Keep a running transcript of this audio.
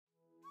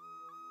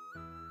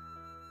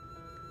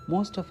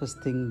Most of us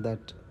think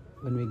that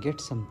when we get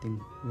something,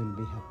 we will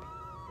be happy.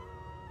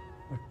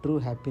 But true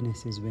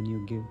happiness is when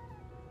you give.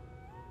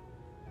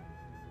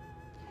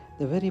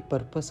 The very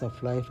purpose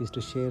of life is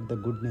to share the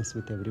goodness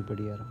with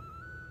everybody around.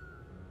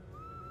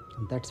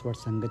 And that's what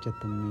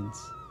Sangachatam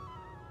means.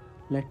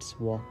 Let's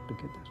walk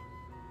together.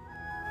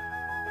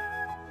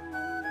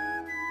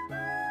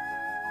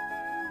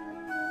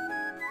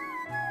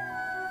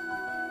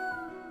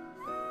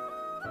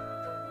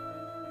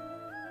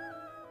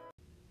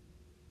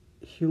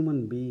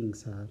 Human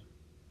beings are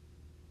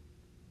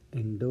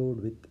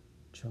endowed with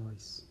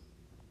choice.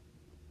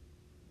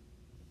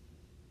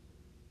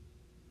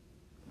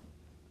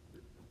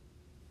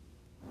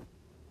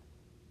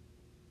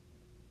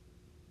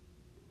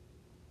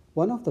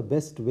 One of the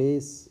best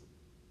ways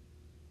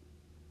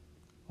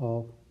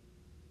of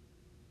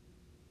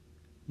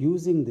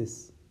using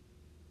this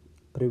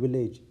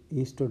privilege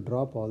is to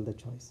drop all the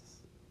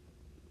choices,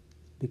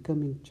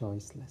 becoming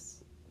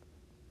choiceless.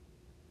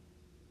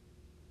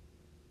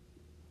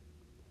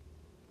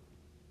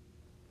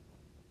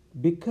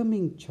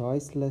 Becoming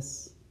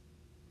choiceless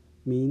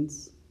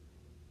means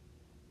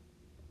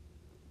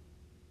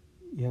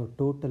you have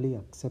totally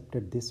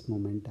accepted this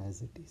moment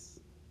as it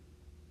is.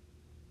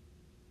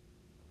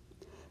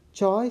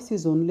 Choice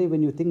is only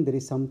when you think there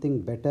is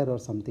something better or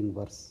something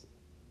worse.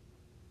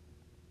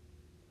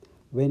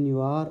 When you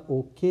are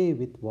okay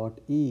with what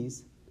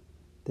is,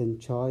 then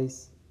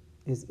choice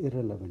is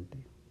irrelevant to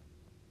you.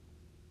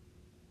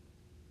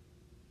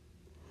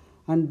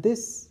 And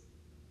this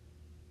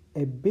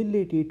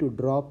ability to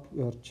drop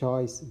your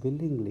choice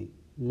willingly,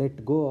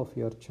 let go of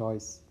your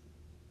choice,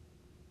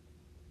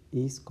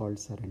 is called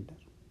surrender.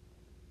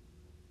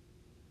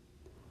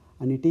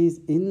 And it is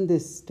in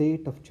this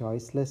state of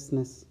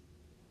choicelessness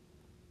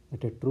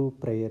that a true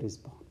prayer is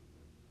born.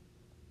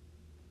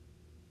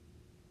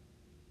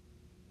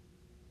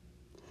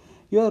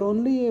 You are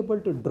only able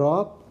to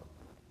drop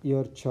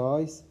your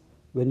choice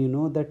when you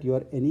know that you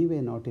are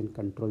anyway not in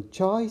control.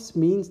 Choice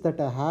means that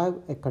I have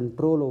a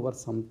control over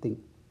something.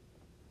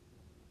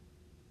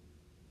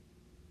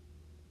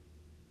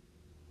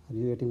 Are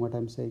you getting what I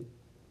am saying?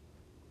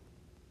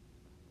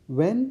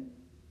 When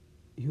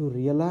you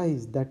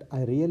realize that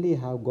I really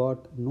have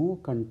got no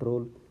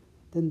control,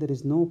 then there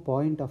is no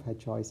point of a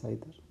choice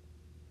either.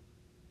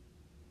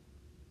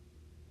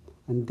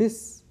 And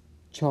this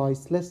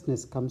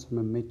choicelessness comes from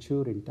a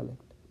mature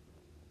intellect.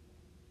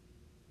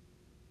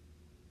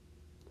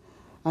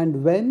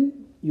 And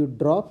when you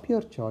drop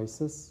your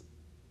choices,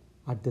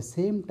 at the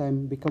same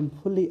time become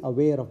fully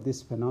aware of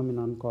this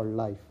phenomenon called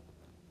life.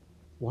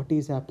 What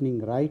is happening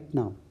right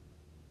now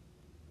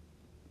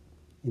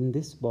in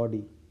this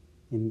body,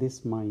 in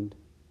this mind,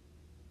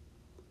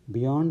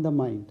 beyond the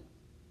mind.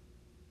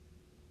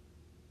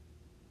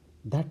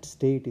 That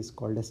state is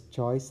called as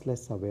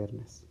choiceless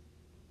awareness.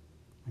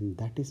 And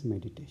that is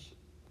meditation.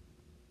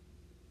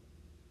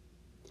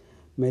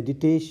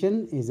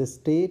 Meditation is a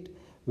state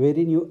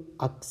wherein you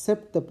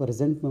accept the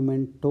present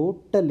moment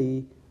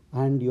totally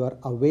and you are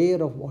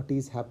aware of what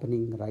is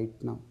happening right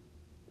now.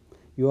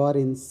 You are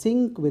in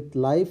sync with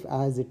life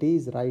as it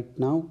is right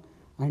now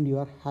and you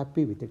are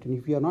happy with it. And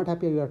if you are not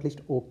happy, you are at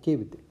least okay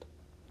with it.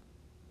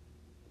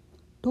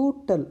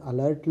 Total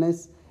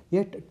alertness,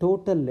 yet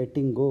total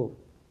letting go.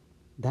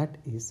 That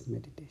is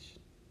meditation.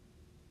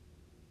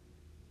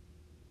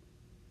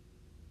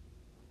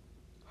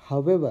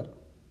 However,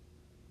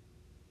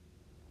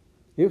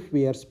 if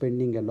we are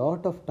spending a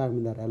lot of time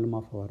in the realm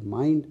of our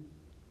mind,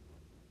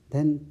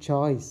 then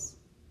choice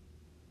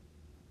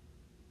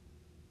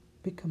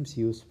becomes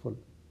useful.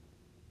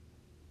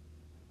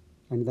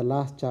 And in the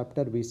last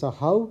chapter, we saw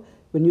how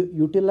when you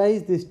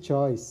utilize this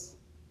choice,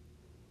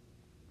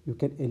 you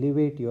can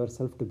elevate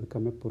yourself to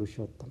become a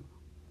Purushottama.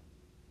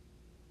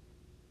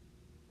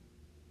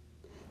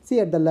 See,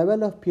 at the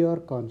level of pure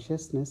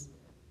consciousness,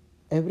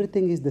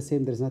 everything is the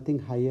same. There is nothing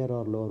higher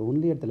or lower.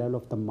 Only at the level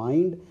of the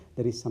mind,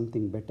 there is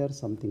something better,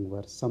 something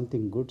worse,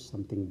 something good,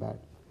 something bad,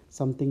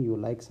 something you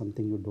like,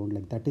 something you don't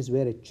like. That is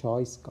where a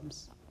choice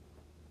comes.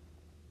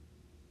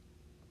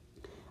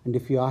 And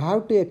if you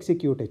have to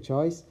execute a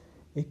choice,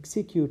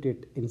 execute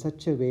it in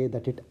such a way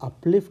that it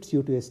uplifts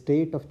you to a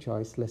state of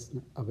choiceless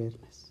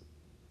awareness.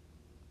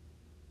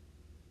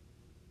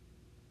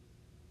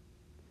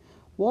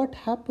 What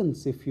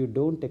happens if you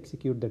don't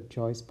execute that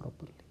choice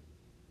properly?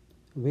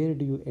 Where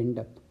do you end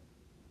up?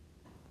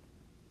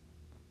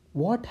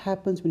 What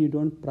happens when you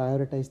don't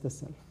prioritize the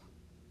self?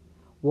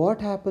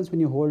 What happens when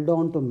you hold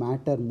on to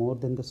matter more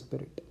than the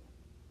spirit?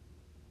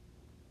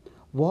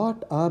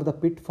 What are the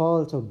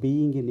pitfalls of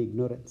being in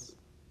ignorance?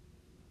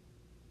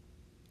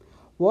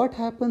 What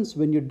happens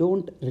when you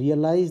don't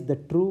realize the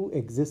true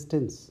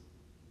existence?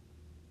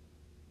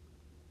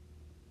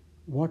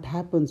 What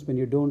happens when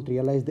you don't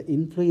realize the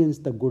influence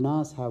the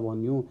gunas have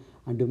on you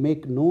and you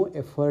make no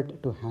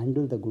effort to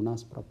handle the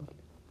gunas properly?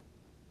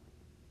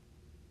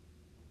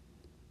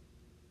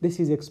 This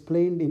is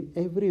explained in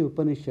every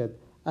Upanishad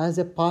as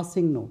a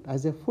passing note,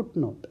 as a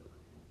footnote.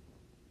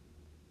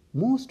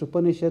 Most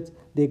Upanishads,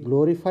 they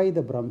glorify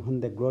the Brahman,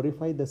 they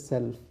glorify the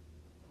self.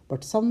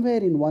 But somewhere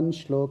in one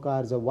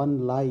shloka or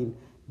one line,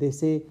 they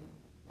say,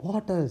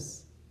 what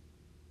is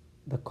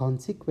the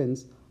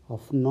consequence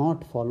of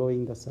not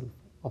following the self,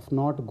 of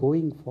not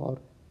going for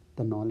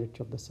the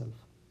knowledge of the self?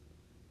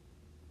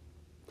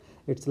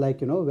 It's like,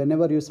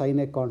 whenever you sign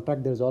a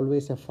contract, there's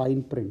always a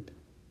fine print.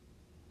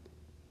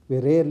 We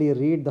rarely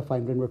read the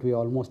fine print, but we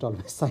almost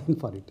always sign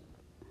for it.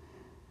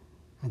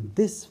 And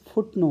this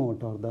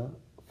footnote or the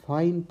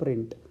fine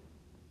print,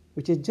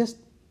 which is just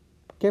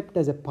kept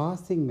as a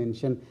passing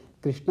mention,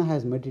 Krishna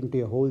has made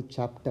into a whole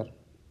chapter,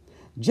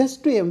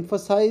 just to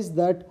emphasize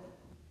that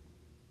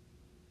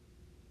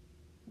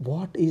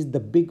what is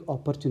the big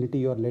opportunity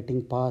you are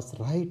letting pass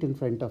right in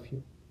front of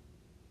you.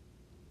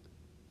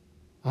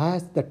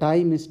 As the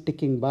time is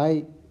ticking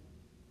by,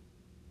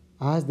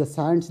 as the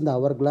sands in the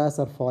hourglass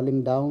are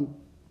falling down,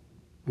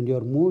 and you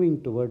are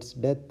moving towards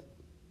death,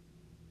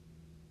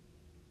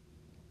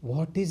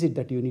 what is it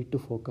that you need to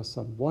focus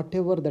on?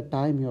 Whatever the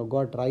time you have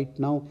got right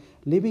now,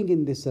 living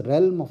in this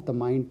realm of the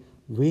mind,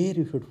 where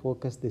you should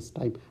focus this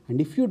time.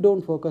 And if you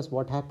don't focus,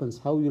 what happens?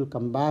 How you'll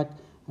come back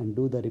and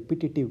do the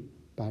repetitive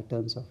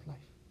patterns of life.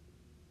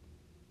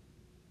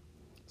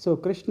 So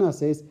Krishna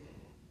says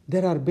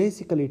there are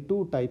basically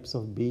two types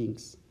of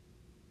beings,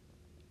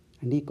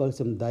 and he calls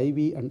them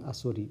Daivi and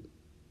Asuri,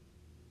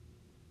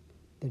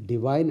 the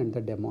divine and the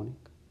demonic.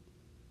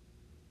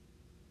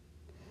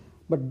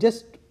 But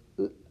just,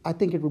 I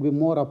think it would be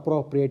more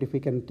appropriate if we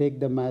can take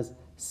them as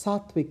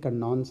sattvic and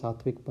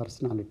non-sattvic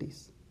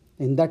personalities.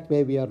 In that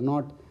way, we are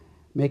not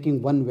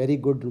making one very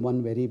good and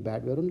one very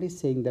bad. We are only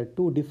saying there are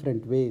two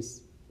different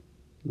ways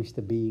in which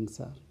the beings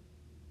are.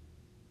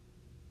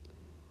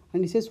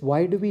 And he says,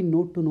 why do we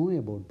need to know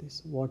about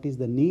this? What is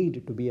the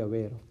need to be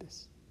aware of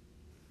this?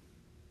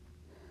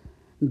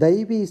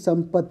 Daivi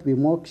sampat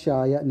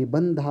vimokshaya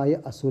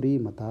nibandhaya asuri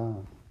mata.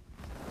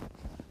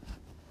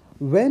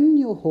 When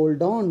you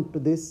hold on to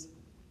this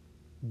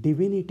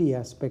divinity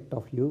aspect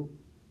of you,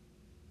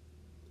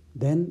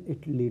 then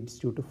it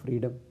leads you to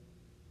freedom.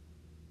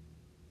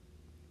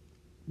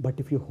 But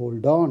if you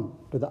hold on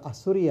to the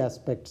Asuri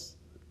aspects,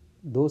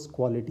 those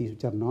qualities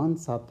which are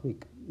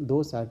non-sattvic,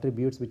 those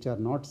attributes which are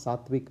not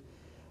sattvic,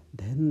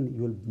 then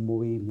you will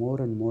be more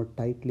and more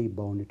tightly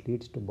bound. It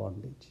leads to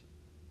bondage.